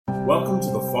Welcome to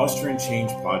the Fostering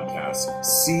Change Podcast,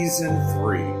 Season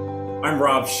 3. I'm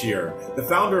Rob Scheer, the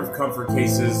founder of Comfort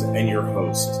Cases and your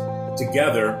host.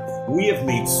 Together, we have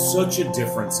made such a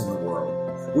difference in the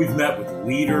world. We've met with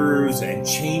leaders and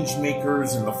change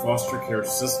makers in the foster care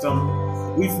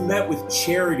system. We've met with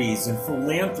charities and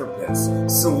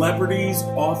philanthropists, celebrities,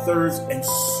 authors, and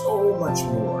so much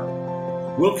more.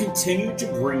 We'll continue to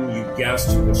bring you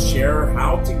guests who will share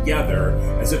how together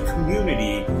as a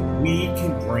community we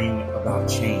can bring about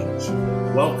change.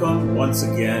 Welcome once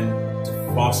again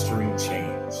to Fostering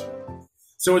Change.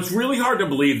 So it's really hard to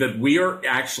believe that we are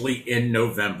actually in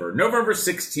November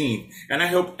 16th, and I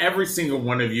hope every single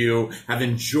one of you have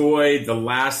enjoyed the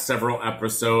last several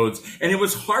episodes. And it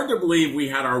was hard to believe we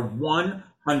had our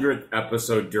 100th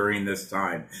episode during this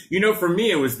time. You know, for me,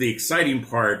 it was the exciting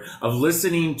part of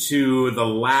listening to the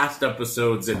last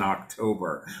episodes in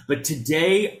October. But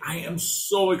today, I am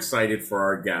so excited for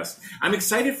our guest. I'm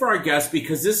excited for our guest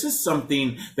because this is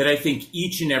something that I think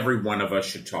each and every one of us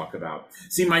should talk about.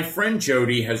 See, my friend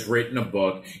Jody has written a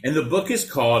book, and the book is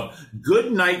called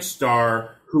Good Night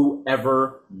Star,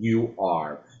 Whoever You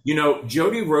Are. You know,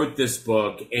 Jody wrote this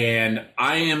book, and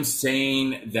I am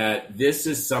saying that this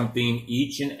is something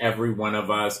each and every one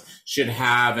of us should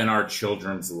have in our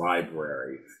children's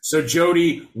library. So,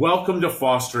 Jody, welcome to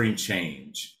Fostering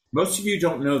Change. Most of you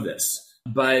don't know this,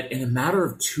 but in a matter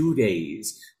of 2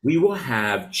 days, we will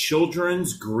have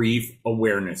Children's Grief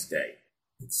Awareness Day.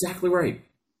 Exactly right.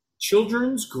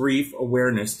 Children's Grief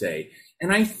Awareness Day.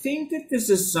 And I think that this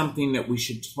is something that we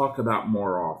should talk about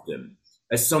more often.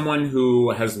 As someone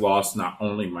who has lost not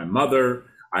only my mother,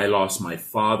 I lost my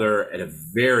father at a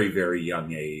very, very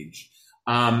young age.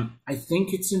 I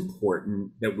think it's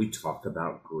important that we talk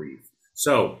about grief.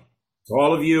 So, to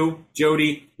all of you,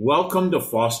 Jody, welcome to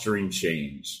Fostering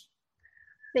Change.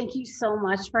 Thank you so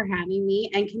much for having me,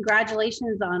 and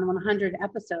congratulations on 100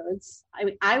 episodes.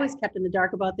 I was kept in the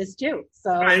dark about this too,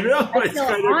 so I know. I feel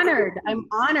honored. I'm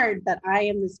honored that I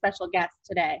am the special guest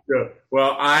today. Good.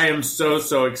 Well, I am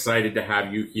so excited to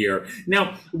have you here.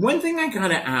 Now, one thing I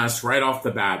gotta ask right off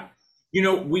the bat, you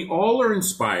know, we all are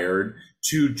inspired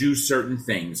to do certain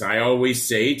things. I always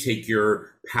say, take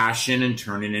your passion and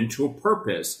turn it into a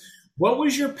purpose. What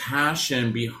was your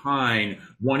passion behind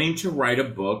wanting to write a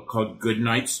book called Good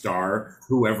Night Star,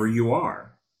 Whoever You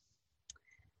Are?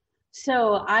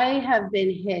 So I have been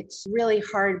hit really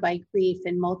hard by grief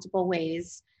in multiple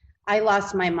ways. I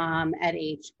lost my mom at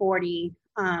age 40,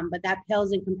 but that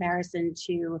pales in comparison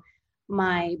to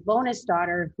my bonus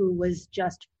daughter, who was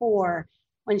just 4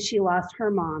 when she lost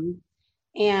her mom.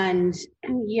 And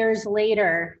years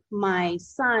later, my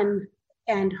son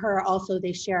and her also,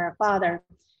 they share a father.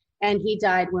 And he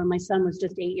died when my son was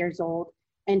just 8 years old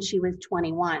and she was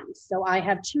 21. So I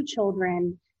have 2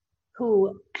 children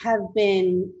who have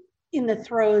been in the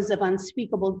throes of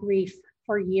unspeakable grief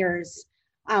for years.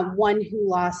 One who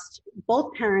lost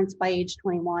both parents by age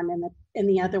 21 and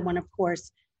the other one, of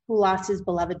course, who lost his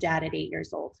beloved dad at 8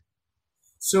 years old.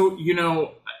 So, you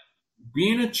know,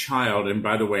 being a child, and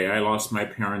by the way, I lost my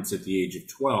parents at the age of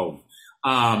 12.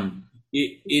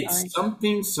 It's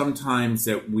something sometimes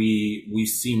that we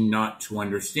seem not to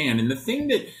understand. And the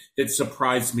thing that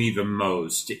surprised me the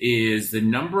most is the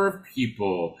number of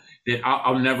people that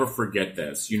I'll never forget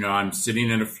this. You know, I'm sitting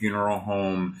in a funeral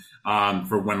home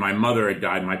for when my mother had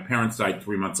died. My parents died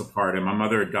 3 months apart, and my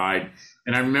mother had died.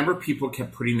 And I remember people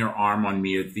kept putting their arm on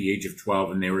me at the age of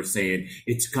 12, and they were saying,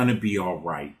 "It's going to be all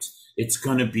right. It's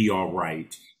going to be all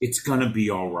right. It's going to be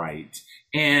all right."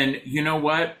 And you know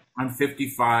what? I'm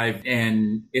 55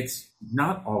 and it's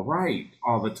not all right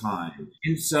all the time.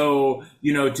 And so,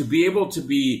 you know, to be able to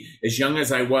be as young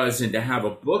as I was and to have a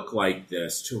book like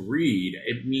this to read,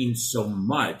 it means so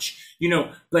much, you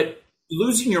know. But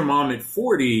losing your mom at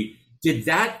 40,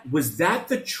 was that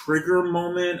the trigger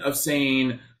moment of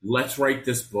saying, let's write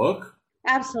this book?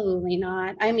 Absolutely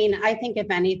not. I mean, I think if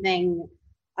anything,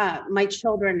 my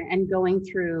children and going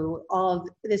through all of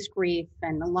this grief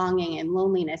and the longing and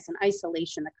loneliness and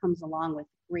isolation that comes along with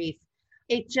grief,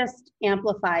 it just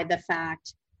amplified the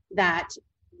fact that,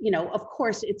 you know, of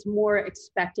course, it's more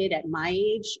expected at my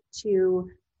age to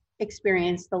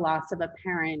experience the loss of a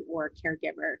parent or a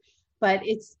caregiver, but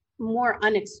it's more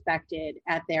unexpected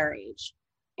at their age.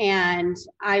 And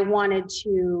I wanted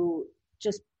to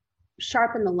just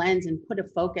sharpen the lens and put a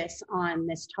focus on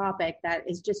this topic that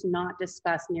is just not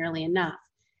discussed nearly enough.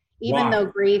 Even though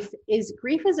grief is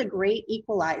a great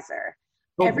equalizer.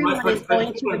 But everyone is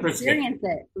going to experience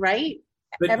it, right?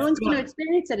 Everyone's going to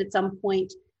experience it at some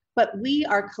point, but we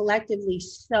are collectively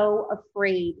so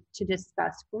afraid to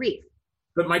discuss grief.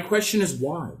 But my question is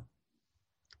why?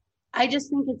 I just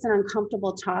think it's an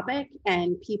uncomfortable topic,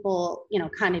 and people,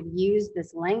 kind of use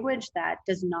this language that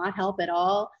does not help at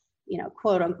all.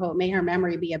 Quote unquote, may her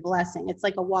memory be a blessing. It's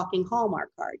like a walking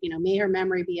Hallmark card, may her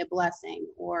memory be a blessing,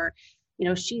 or,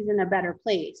 she's in a better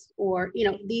place, or,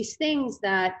 these things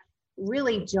that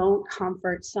really don't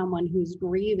comfort someone who's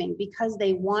grieving, because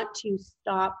they want to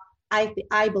stop.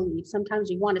 I believe sometimes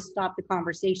you want to stop the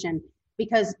conversation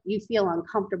because you feel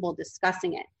uncomfortable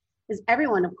discussing it. Because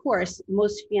everyone, of course,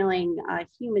 most feeling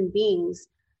human beings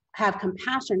have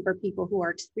compassion for people who are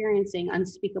experiencing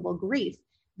unspeakable grief.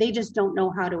 They just don't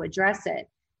know how to address it.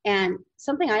 And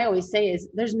something I always say is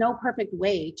there's no perfect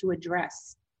way to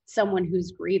address someone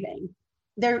who's grieving.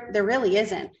 There really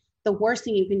isn't. The worst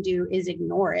thing you can do is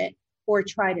ignore it, or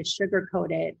try to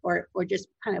sugarcoat it, or just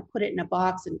kind of put it in a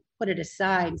box and put it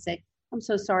aside and say, I'm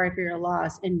so sorry for your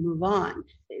loss, and move on.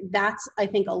 That's, I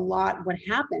think, a lot what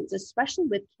happens, especially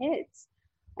with kids.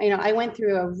 I went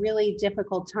through a really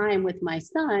difficult time with my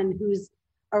son, who's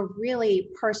a really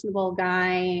personable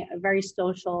guy, very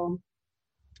social.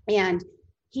 And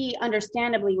he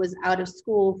understandably was out of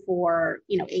school for,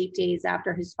 8 days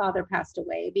after his father passed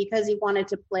away, because he wanted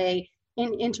to play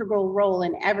an integral role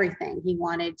in everything. He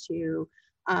wanted to,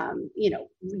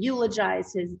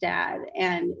 eulogize his dad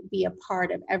and be a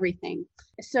part of everything.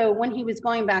 So when he was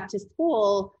going back to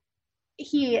school,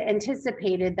 he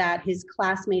anticipated that his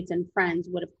classmates and friends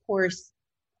would, of course,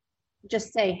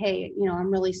 just say, hey,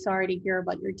 I'm really sorry to hear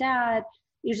about your dad.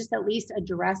 You just at least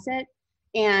address it.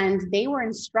 And they were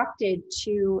instructed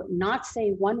to not say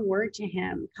one word to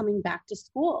him coming back to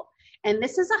school. And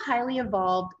this is a highly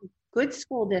evolved, good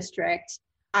school district.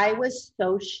 I was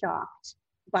so shocked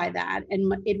by that.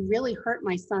 And it really hurt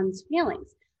my son's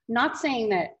feelings. Not saying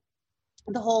that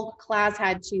the whole class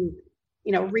had to,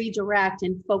 redirect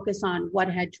and focus on what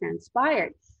had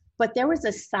transpired, but there was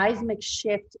a seismic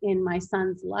shift in my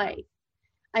son's life.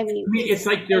 I mean, it's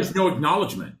like there's no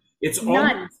acknowledgement. It's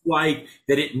almost like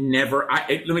that it never,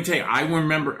 let me tell you, I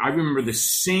remember the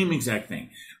same exact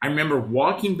thing. I remember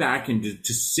walking back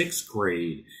into sixth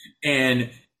grade,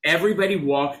 and everybody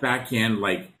walked back in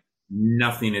like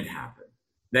nothing had happened.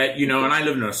 That, and I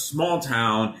lived in a small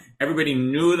town. Everybody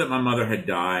knew that my mother had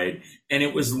died, and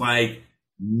it was like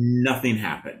nothing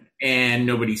happened. And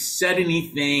nobody said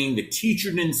anything. The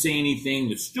teacher didn't say anything.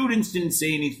 The students didn't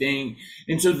say anything.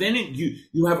 And so then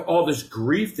you have all this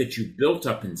grief that you built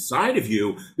up inside of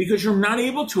you because you're not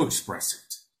able to express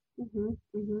it.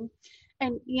 Mm-hmm, mm-hmm.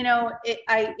 And,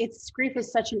 it's grief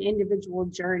is such an individual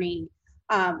journey.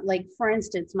 Like, for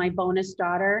instance, my bonus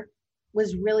daughter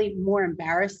was really more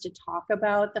embarrassed to talk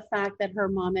about the fact that her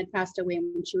mom had passed away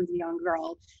when she was a young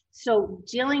girl. So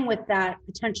dealing with that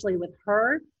potentially with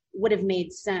her would have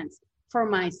made sense. For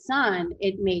my son,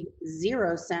 it made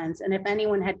zero sense. And if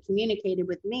anyone had communicated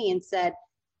with me and said,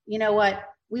 you know what,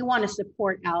 we want to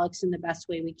support Alex in the best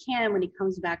way we can when he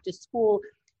comes back to school,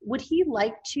 would he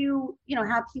like to,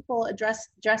 have people address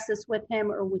this with him,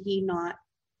 or would he not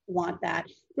want that?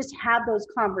 Just have those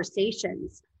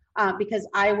conversations. Because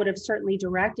I would have certainly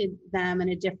directed them in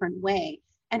a different way.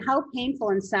 And how painful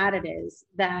and sad it is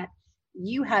that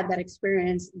you had that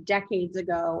experience decades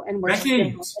ago, and we're still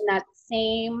in that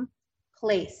same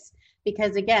place.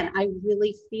 Because again, I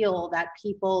really feel that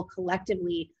people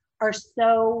collectively are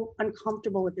so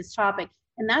uncomfortable with this topic,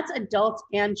 and that's adults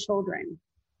and children.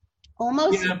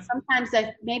 Almost sometimes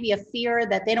that maybe a fear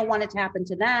that they don't want it to happen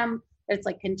to them. It's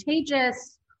like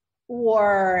contagious,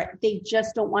 or they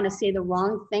just don't want to say the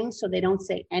wrong thing, so they don't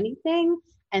say anything.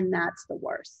 And that's the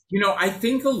worst. I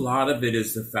think a lot of it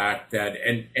is the fact that,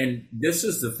 and this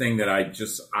is the thing that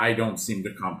I don't seem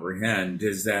to comprehend,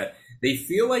 is that they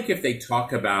feel like if they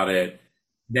talk about it,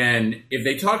 then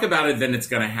it's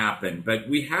going to happen. But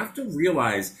we have to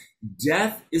realize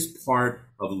death is part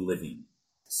of living.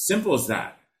 Simple as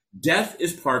that. Death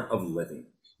is part of living.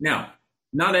 Now,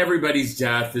 not everybody's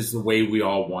death is the way we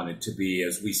all want it to be,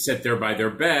 as we sit there by their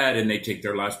bed and they take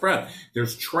their last breath.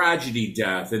 There's tragedy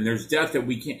death, and there's death that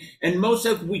we can't, and most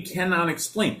of we cannot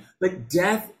explain. But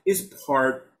death is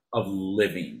part of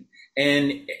living.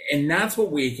 And that's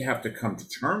what we have to come to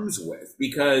terms with,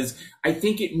 because I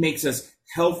think it makes us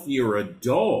healthier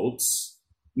adults,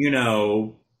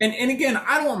 And again,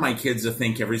 I don't want my kids to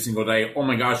think every single day, oh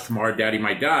my gosh, tomorrow daddy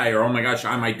might die, or oh my gosh,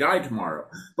 I might die tomorrow.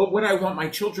 But what I want my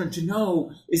children to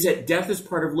know is that death is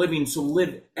part of living. So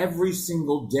live every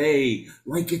single day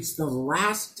like it's the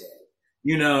last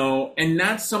day, and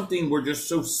that's something we're just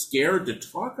so scared to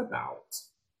talk about.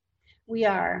 We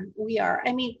are.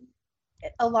 I mean,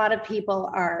 a lot of people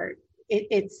are,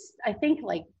 it's, I think,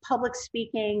 like public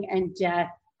speaking and death,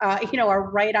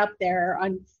 are right up there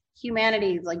on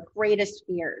humanity's like greatest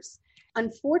fears.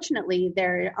 Unfortunately,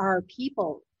 there are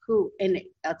people who, and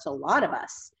that's a lot of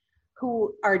us,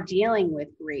 who are dealing with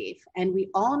grief. And we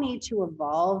all need to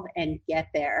evolve and get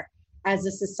there as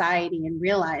a society and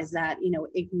realize that,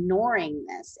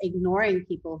 ignoring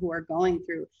people who are going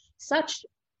through such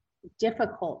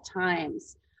difficult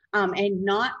times, and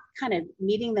not kind of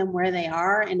meeting them where they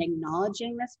are and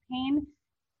acknowledging this pain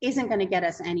isn't going to get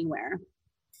us anywhere.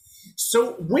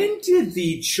 So when did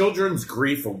the Children's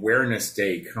Grief Awareness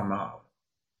Day come up?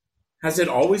 Has it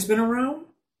always been around?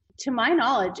 To my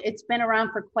knowledge, it's been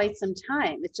around for quite some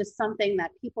time. It's just something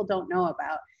that people don't know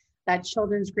about. That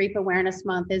Children's Grief Awareness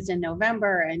Month is in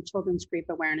November, and Children's Grief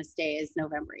Awareness Day is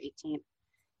November 18th.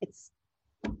 It's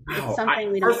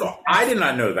something we don't. First of all, I did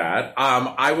not know that.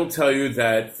 I will tell you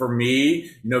that for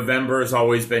me, November has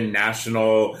always been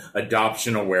National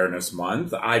Adoption Awareness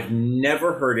Month. I've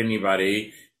never heard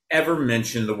anybody ever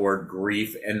mention the word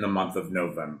grief in the month of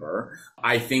November.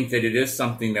 I think that it is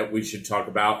something that we should talk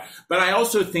about. But I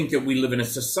also think that we live in a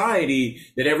society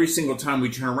that every single time we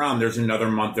turn around, there's another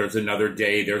month, there's another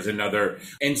day, there's another.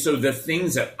 And so the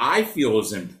things that I feel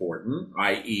is important,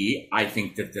 i.e., I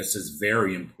think that this is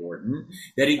very important,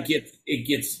 that it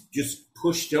gets just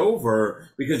pushed over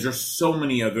because there's so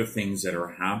many other things that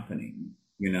are happening,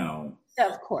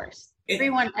 Of course.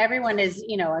 Everyone is,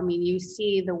 you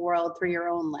see the world through your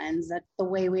own lens. That's the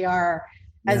way we are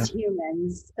as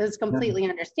humans. It's completely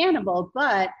understandable,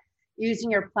 but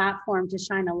using your platform to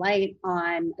shine a light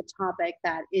on a topic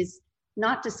that is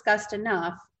not discussed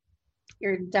enough,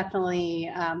 you're definitely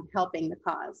helping the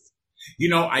cause.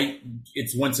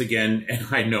 It's once again, and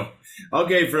I know,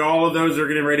 okay, for all of those who are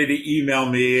getting ready to email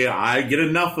me, I get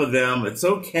enough of them. It's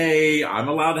okay. I'm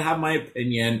allowed to have my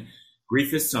opinion.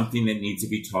 Grief is something that needs to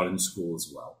be taught in school as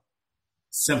well.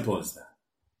 Simple as that.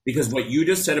 Because what you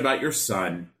just said about your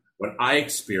son, what I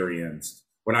experienced,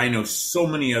 what I know so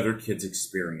many other kids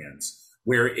experience,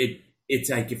 where it's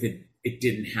like if it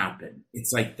didn't happen.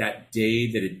 It's like that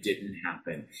day that it didn't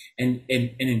happen. And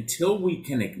until we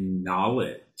can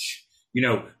acknowledge,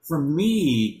 for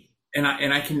me, and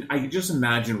I can just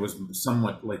imagine it was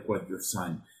somewhat like what your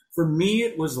son. For me,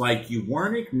 it was like you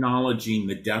weren't acknowledging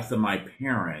the death of my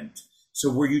parent. So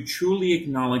were you truly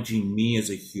acknowledging me as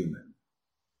a human?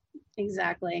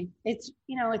 Exactly. It's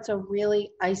a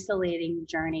really isolating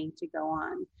journey to go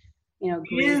on.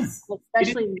 Grief,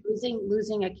 especially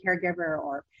losing a caregiver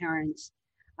or a parent,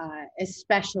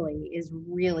 especially is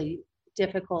really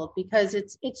difficult because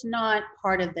it's not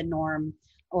part of the norm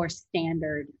or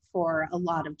standard for a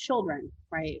lot of children,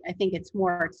 right? I think it's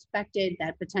more expected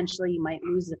that potentially you might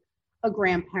lose a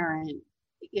grandparent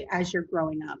as you're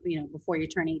growing up, before you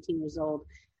turn 18 years old.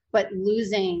 But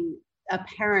losing a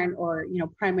parent or,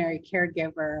 primary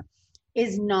caregiver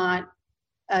is not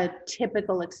a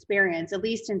typical experience, at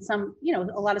least in some,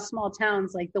 a lot of small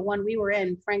towns like the one we were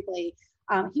in, frankly,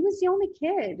 he was the only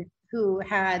kid who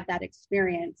had that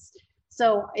experience.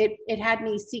 So it had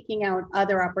me seeking out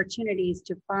other opportunities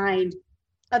to find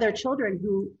other children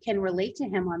who can relate to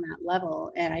him on that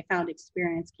level. And I found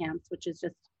experience camps, which is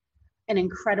just an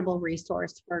incredible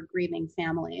resource for grieving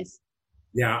families.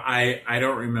 Yeah, I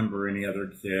don't remember any other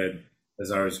kid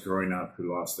as I was growing up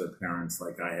who lost their parents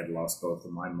like I had lost both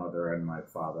of my mother and my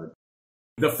father.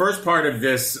 The first part of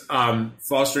this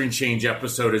Fostering Change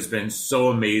episode has been so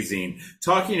amazing,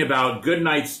 talking about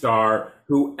Goodnight Star,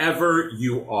 whoever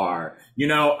you are.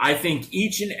 I think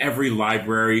each and every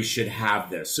library should have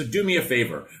this. So do me a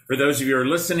favor. For those of you who are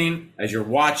listening, as you're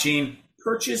watching,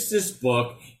 purchase this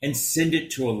book and send it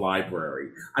to a library.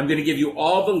 I'm going to give you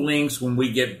all the links when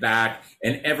we get back,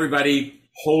 and everybody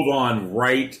hold on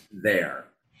right there.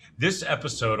 This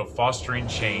episode of Fostering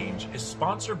Change is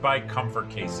sponsored by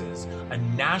Comfort Cases, a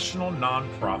national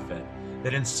nonprofit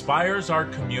that inspires our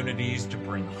communities to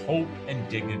bring hope and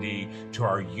dignity to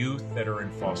our youth that are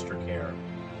in foster care.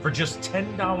 For just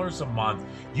 $10 a month,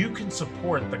 you can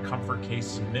support the Comfort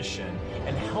Cases mission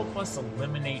and help us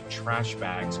eliminate trash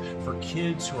bags for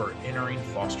kids who are entering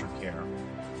foster care.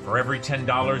 For every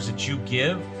 $10 that you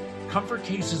give, Comfort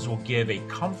Cases will give a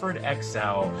Comfort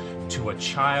XL to a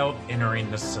child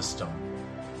entering the system.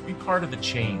 Be part of the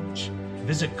change.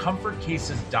 Visit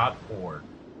comfortcases.org.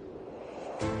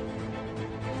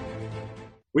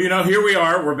 Well, here we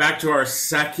are. We're back to our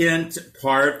second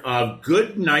part of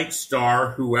Goodnight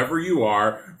Star, whoever you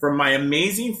are, from my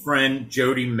amazing friend,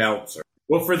 Jody Meltzer.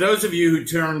 Well, for those of you who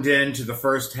tuned in to the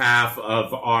first half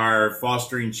of our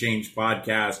Fostering Change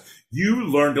podcast, you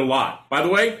learned a lot. By the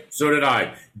way, so did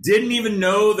I. Didn't even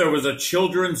know there was a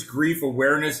Children's Grief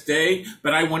Awareness Day,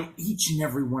 but I want each and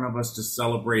every one of us to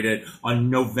celebrate it on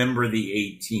November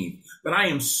the 18th. but I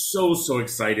am so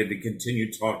excited to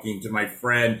continue talking to my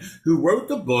friend who wrote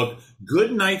the book,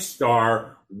 Good Night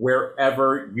Star,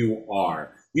 Wherever You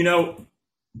Are. You know,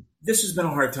 this has been a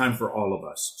hard time for all of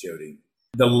us, Jody.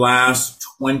 The last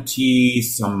 20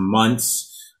 some months,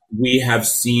 we have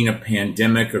seen a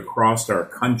pandemic across our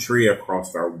country,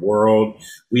 across our world.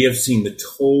 We have seen the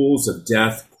tolls of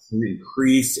death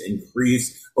increase,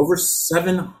 over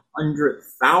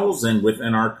 700,000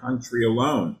 within our country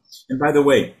alone. And by the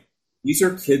way, these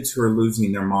are kids who are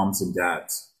losing their moms and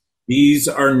dads. These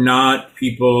are not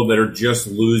people that are just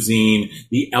losing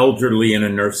the elderly in a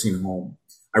nursing home.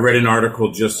 I read an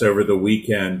article just over the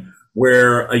weekend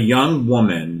where a young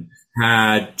woman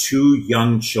had 2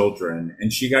 young children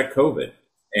and she got COVID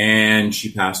and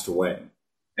she passed away.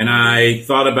 And I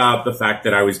thought about the fact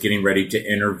that I was getting ready to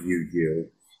interview you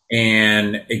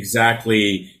and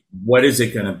exactly what is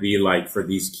it going to be like for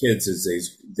these kids as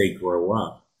they grow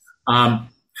up.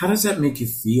 How does that make you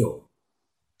feel?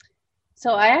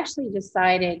 So I actually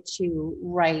decided to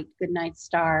write Good Night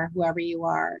Star, Whoever You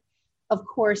Are, of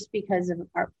course, because of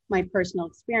my personal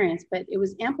experience, but it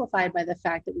was amplified by the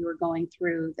fact that we were going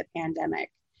through the pandemic.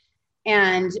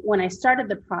 And when I started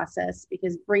the process,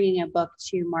 because bringing a book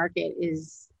to market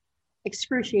is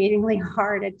excruciatingly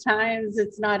hard at times,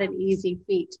 it's not an easy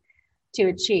feat to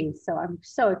achieve. So I'm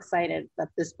so excited that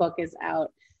this book is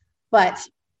out. But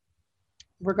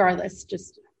regardless,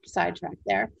 just sidetrack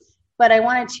there. But I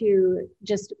wanted to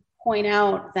just point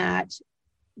out that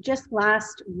just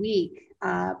last week,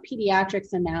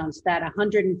 Pediatrics announced that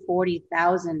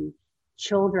 140,000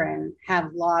 children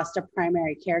have lost a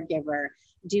primary caregiver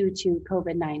due to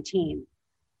COVID-19.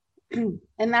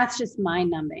 And that's just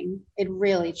mind-numbing. It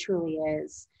really, truly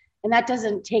is. And that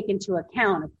doesn't take into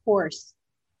account, of course,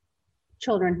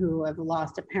 children who have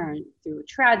lost a parent through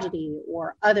tragedy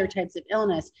or other types of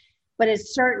illness. But it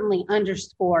certainly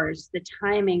underscores the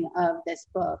timing of this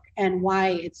book and why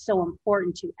it's so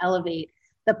important to elevate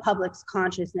the public's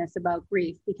consciousness about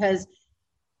grief, because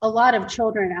a lot of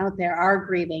children out there are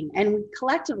grieving. And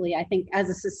collectively, I think as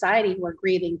a society, we're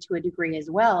grieving to a degree as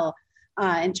well,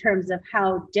 in terms of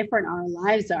how different our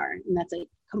lives are. And that's a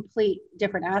complete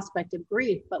different aspect of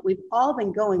grief, but we've all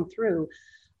been going through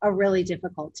a really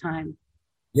difficult time.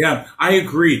 Yeah, I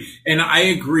agree. And I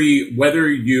agree whether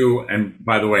you, and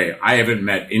by the way, I haven't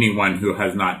met anyone who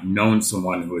has not known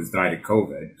someone who has died of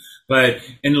COVID, but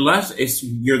unless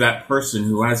you're that person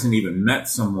who hasn't even met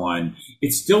someone,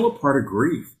 it's still a part of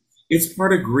grief. It's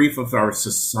part of grief of our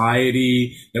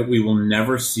society that we will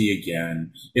never see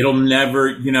again. It'll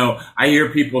never, I hear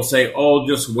people say, oh,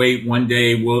 just wait one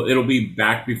day. It'll be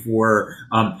back before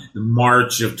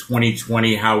March of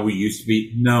 2020, how we used to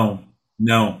be. No.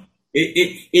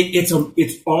 It's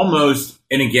almost,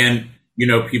 and again,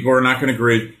 people are not going to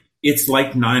agree. It's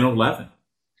like 9/11,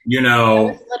 That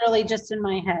was literally just in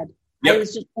my head. Yep. I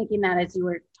was just thinking that as you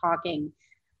were talking,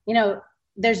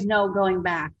 there's no going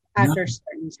back after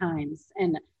certain times.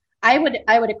 And I would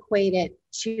equate it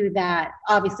to that,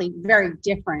 obviously very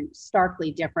different,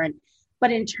 starkly different,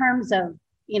 but in terms of,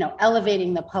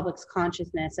 elevating the public's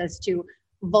consciousness as to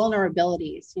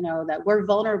vulnerabilities, that we're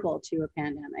vulnerable to a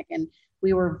pandemic and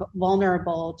we were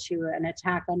vulnerable to an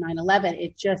attack on 9/11.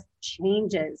 It just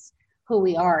changes who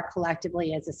we are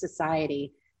collectively as a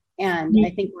society. And I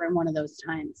think we're in one of those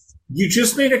times. You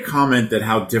just made a comment that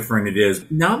how different it is.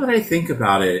 Now that I think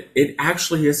about it, it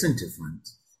actually isn't different.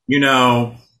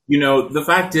 The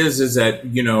fact is that,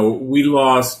 we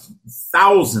lost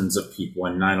thousands of people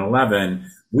in 9/11.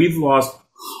 We've lost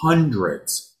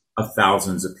hundreds of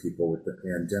thousands of people with the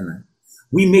pandemic.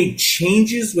 We made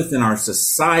changes within our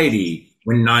society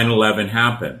when 9/11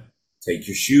 happened. Take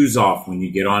your shoes off when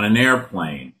you get on an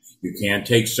airplane. You can't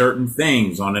take certain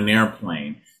things on an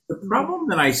airplane. The problem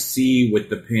that I see with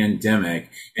the pandemic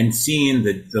and seeing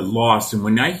the loss, and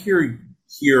when I hear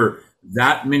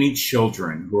that many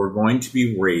children who are going to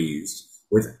be raised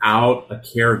without a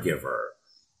caregiver,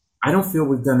 I don't feel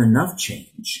we've done enough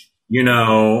change.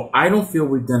 I don't feel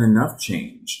we've done enough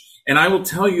change. And I will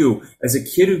tell you, as a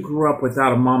kid who grew up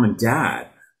without a mom and dad,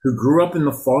 who grew up in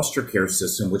the foster care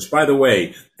system, which, by the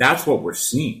way, that's what we're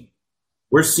seeing.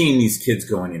 We're seeing these kids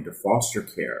going into foster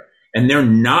care, and they're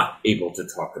not able to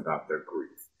talk about their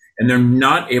grief, and they're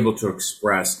not able to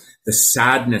express the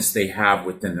sadness they have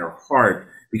within their heart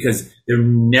because they're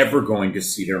never going to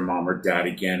see their mom or dad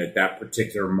again at that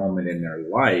particular moment in their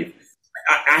life.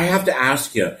 I have to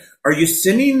ask you, are you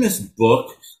sending this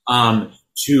book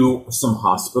to some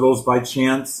hospitals by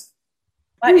chance?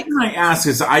 The reason I ask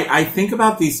is I think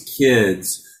about these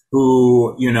kids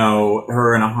who,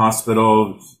 are in a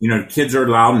hospital. Kids are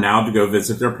allowed now to go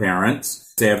visit their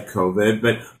parents. They have COVID,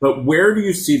 but where do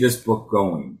you see this book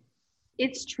going?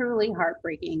 It's truly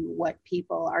heartbreaking what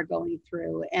people are going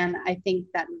through. And I think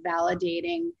that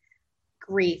validating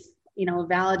grief,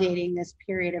 validating this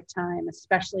period of time,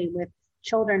 especially with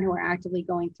children who are actively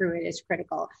going through it, is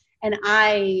critical. And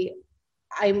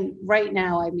I'm right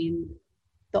now,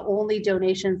 the only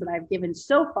donations that I've given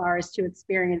so far is to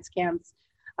Experience Camps,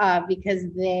 because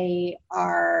they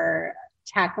are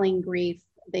tackling grief.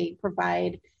 They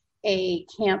provide a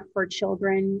camp for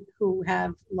children who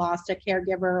have lost a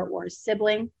caregiver or a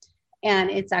sibling,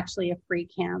 and it's actually a free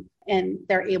camp, and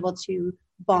they're able to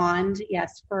bond,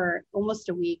 yes, for almost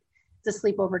a week. It's a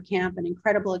sleepover camp, an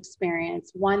incredible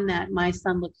experience, one that my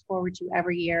son looks forward to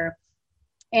every year.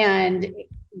 And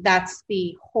that's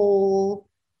the whole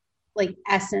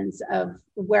essence of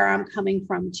where I'm coming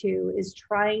from too, is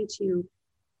trying to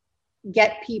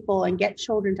get people and get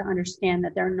children to understand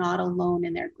that they're not alone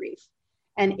in their grief.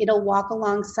 And it'll walk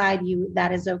alongside you.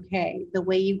 That is okay. The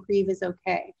way you grieve is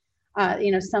okay.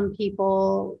 Some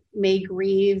people may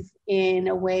grieve in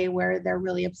a way where they're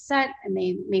really upset, and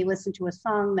they may listen to a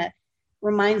song that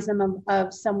reminds them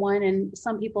of someone. And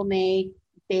some people may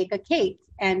bake a cake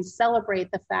and celebrate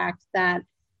the fact that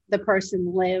the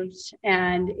person lived.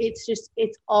 And it's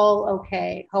all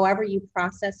okay. However you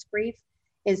process grief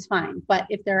is fine. But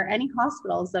if there are any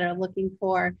hospitals that are looking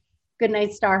for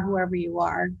Goodnight Star, whoever you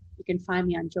are, you can find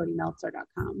me on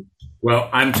jodymeltzer.com. Well,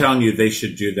 I'm telling you, they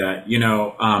should do that.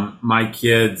 My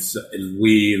kids,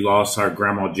 we lost our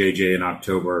grandma JJ in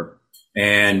October,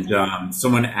 and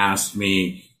someone asked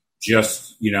me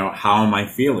just, how am I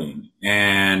feeling?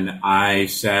 And I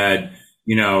said,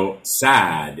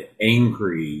 sad,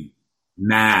 angry,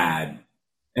 mad,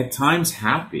 at times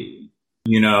happy,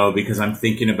 because I'm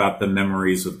thinking about the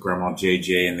memories with Grandma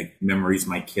JJ and the memories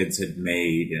my kids had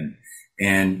made.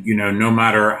 And no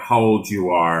matter how old you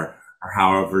are or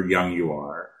however young you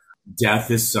are,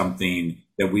 death is something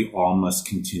that we all must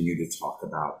continue to talk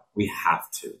about. We have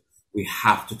to. We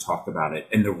have to talk about it.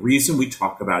 And the reason we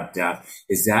talk about death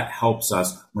is that helps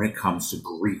us when it comes to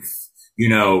grief.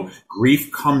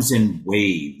 Grief comes in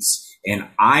waves, and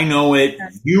I know it,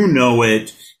 you know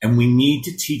it, and we need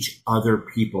to teach other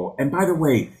people. And by the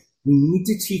way, we need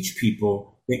to teach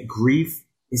people that grief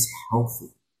is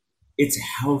healthy. It's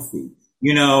healthy.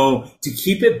 To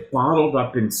keep it bottled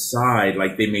up inside,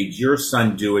 like they made your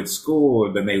son do at school,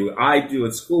 or they made I do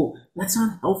at school, that's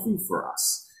not healthy for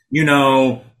us.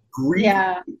 Grief,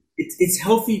 yeah. It's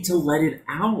healthy to let it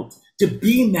out, to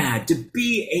be mad, to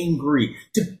be angry,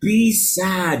 to be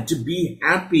sad, to be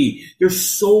happy. There's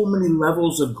so many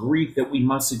levels of grief that we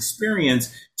must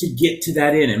experience to get to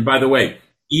that end. And by the way,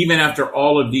 even after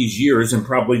all of these years, and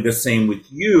probably the same with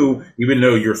you, even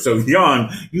though you're so young,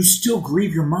 you still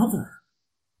grieve your mother.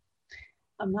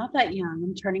 I'm not that young.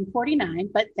 I'm turning 49,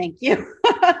 but thank you.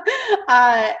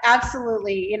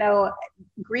 Absolutely.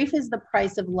 Grief is the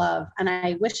price of love. And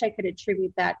I wish I could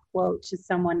attribute that quote to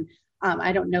someone.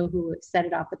 I don't know who said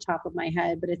it off the top of my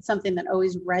head, but it's something that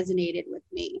always resonated with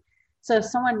me. So if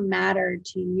someone mattered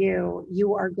to you,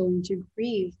 you are going to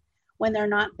grieve when they're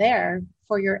not there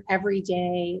for your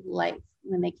everyday life,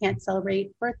 when they can't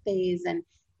celebrate birthdays and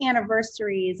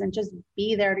anniversaries and just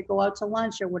be there to go out to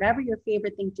lunch or whatever your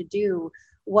favorite thing to do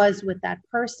was with that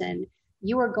person.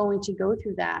 You are going to go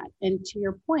through that. And to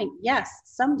your point, yes,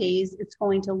 some days it's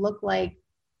going to look like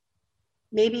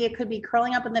maybe it could be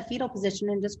curling up in the fetal position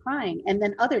and just crying. And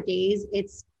then other days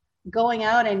it's going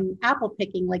out and apple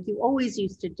picking like you always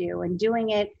used to do, and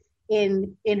doing it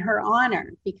in her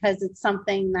honor because it's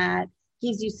something that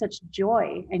gives you such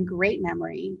joy and great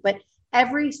memory. But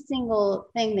every single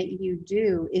thing that you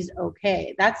do is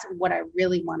okay. That's what I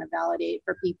really want to validate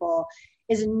for people,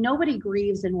 is nobody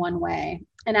grieves in one way.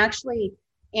 And actually,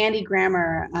 Andy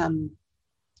Grammer,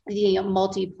 the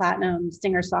multi-platinum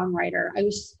singer-songwriter, I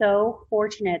was so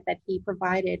fortunate that he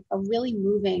provided a really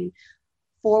moving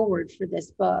forward for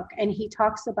this book. And he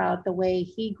talks about the way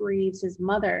he grieves his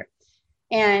mother.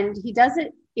 And he does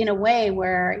it in a way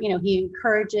where, he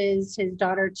encourages his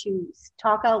daughter to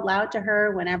talk out loud to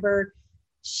her whenever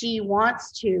she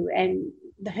wants to. And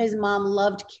his mom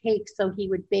loved cake, so he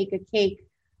would bake a cake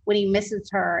when he misses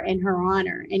her in her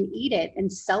honor and eat it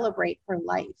and celebrate her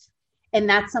life. And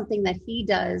that's something that he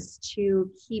does to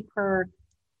keep her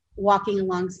walking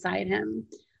alongside him.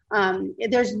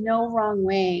 There's no wrong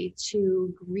way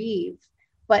to grieve,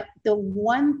 but the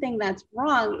one thing that's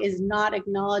wrong is not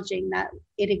acknowledging that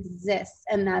it exists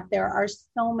and that there are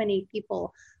so many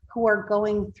people who are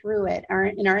going through it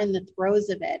and are in the throes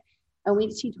of it. and we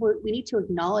need to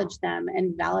acknowledge them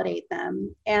and validate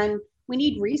them. And we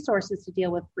need resources to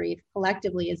deal with grief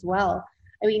collectively as well.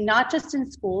 I mean, not just in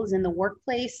schools, in the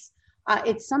workplace.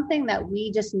 It's something that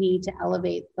we just need to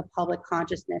elevate the public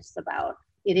consciousness about.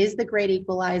 It is the great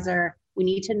equalizer. We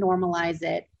need to normalize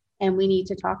it, and we need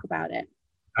to talk about it.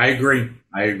 I agree.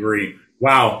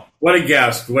 Wow. What a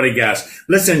guest.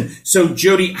 Listen, so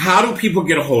Jody, how do people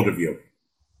get a hold of you?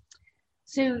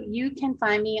 So you can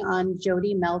find me on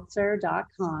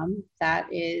jodymeltzer.com. That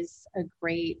is a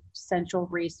great central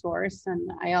resource. And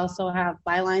I also have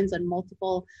bylines on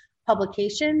multiple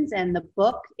publications, and the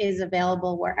book is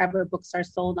available wherever books are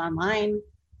sold online.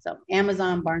 So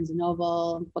Amazon, Barnes &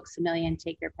 Noble, Books A Million,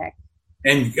 take your pick.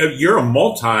 And you're a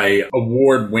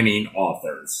multi-award-winning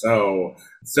author. So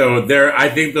there, I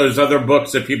think there's other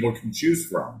books that people can choose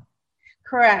from.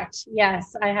 Correct.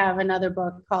 Yes. I have another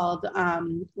book called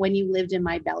When You Lived in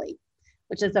My Belly,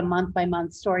 which is a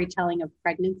month-by-month storytelling of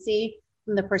pregnancy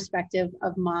from the perspective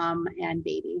of mom and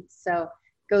baby. So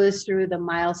goes through the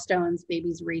milestones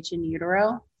babies reach in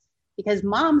utero, because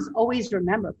moms always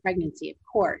remember pregnancy, of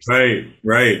course.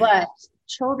 Right. But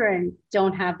children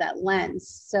don't have that lens.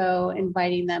 So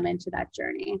inviting them into that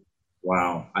journey.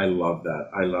 Wow. I love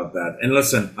that. And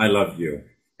listen, I love you.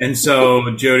 And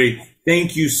so, Jody,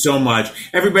 thank you so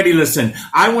much. Everybody, listen,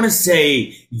 I want to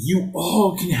say you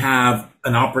all can have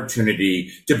an opportunity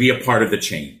to be a part of the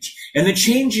change. And the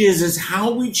change is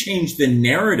how we change the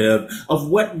narrative of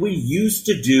what we used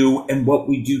to do and what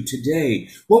we do today.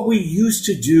 What we used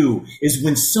to do is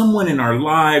when someone in our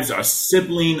lives, a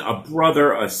sibling, a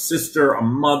brother, a sister, a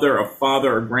mother, a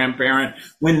father, a grandparent,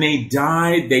 when they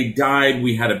died,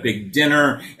 we had a big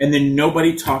dinner, and then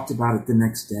nobody talked about it the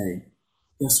next day.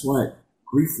 Guess what?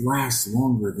 Grief lasts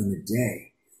longer than a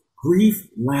day. Grief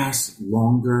lasts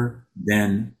longer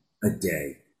than a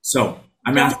day. So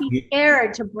I'm asking you. Don't be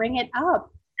scared to bring it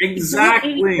up.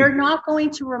 Exactly. You're not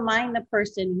going to remind the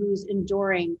person who's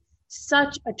enduring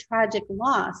such a tragic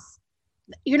loss.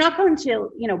 You're not going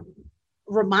to,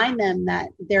 remind them that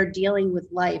they're dealing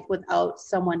with life without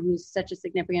someone who's such a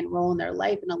significant role in their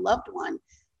life and a loved one.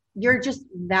 You're just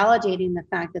validating the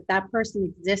fact that that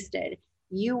person existed.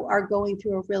 You are going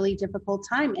through a really difficult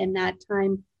time, and that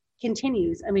time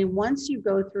continues. I mean, once you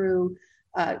go through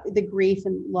the grief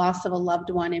and loss of a loved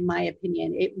one, in my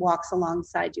opinion, it walks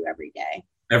alongside you every day.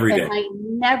 And I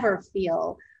never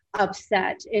feel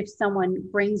upset if someone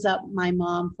brings up my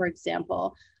mom, for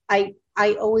example. I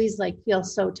always feel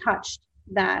so touched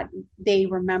that they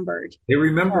remembered. They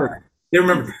remember.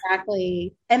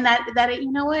 Exactly. And that you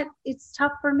know what? It's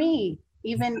tough for me.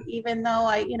 Even though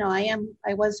I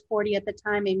was 40 at the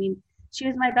time. I mean, she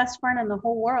was my best friend in the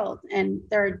whole world. And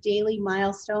there are daily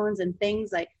milestones and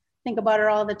things. I think about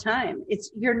her all the time.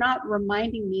 You're not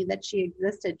reminding me that she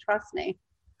existed. Trust me.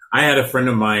 I had a friend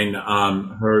of mine,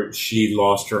 she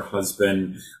lost her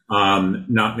husband,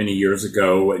 not many years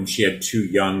ago, and she had 2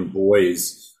 young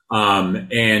boys.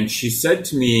 And she said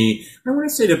to me, I want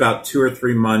to say about 2 or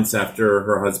 3 months after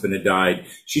her husband had died,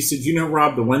 she said,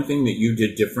 Rob, the one thing that you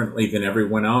did differently than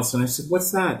everyone else. And I said,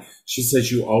 what's that? She says,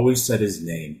 you always said his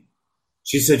name.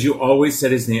 She said, you always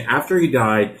said his name. After he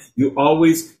died, you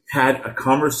always had a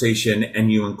conversation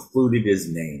and you included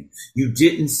his name. You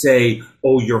didn't say,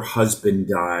 oh, your husband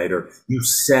died, or you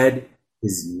said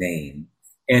his name.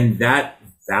 And that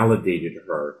validated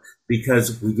her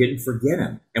because we didn't forget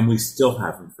him and we still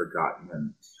haven't forgotten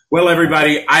him. Well,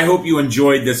 everybody, I hope you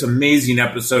enjoyed this amazing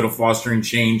episode of Fostering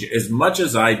Change as much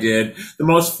as I did. The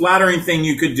most flattering thing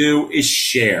you could do is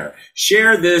share.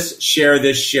 Share this.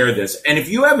 And if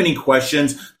you have any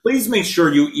questions, please make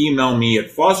sure you email me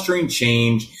at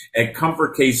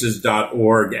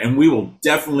fosteringchange@comfortcases.org, and we will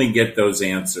definitely get those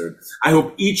answered. I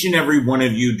hope each and every one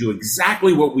of you do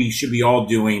exactly what we should be all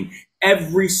doing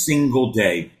every single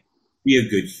day. Be a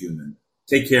good human.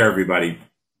 Take care, everybody.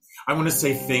 I want to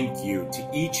say thank you to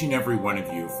each and every one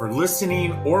of you for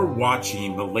listening or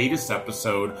watching the latest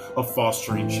episode of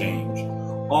Fostering Change.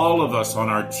 All of us on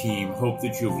our team hope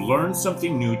that you've learned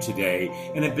something new today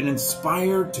and have been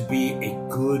inspired to be a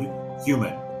good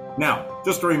human. Now,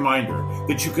 just a reminder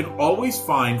that you can always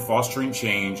find Fostering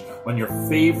Change on your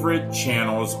favorite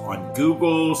channels on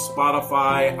Google,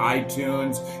 Spotify,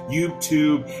 iTunes,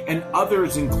 YouTube, and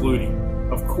others, including,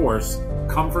 of course,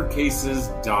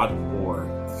 comfortcases.org.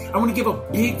 I want to give a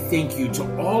big thank you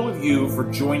to all of you for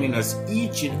joining us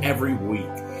each and every week.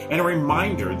 And a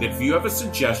reminder that if you have a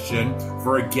suggestion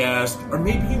for a guest, or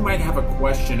maybe you might have a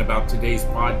question about today's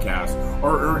podcast,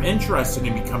 or are interested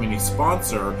in becoming a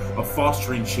sponsor of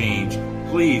Fostering Change,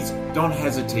 please don't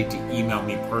hesitate to email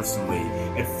me personally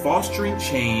at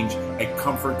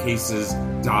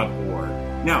fosteringchange@comfortcases.org.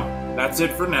 Now, That's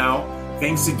it for now.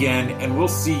 Thanks again, and we'll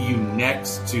see you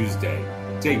next Tuesday.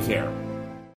 Take care.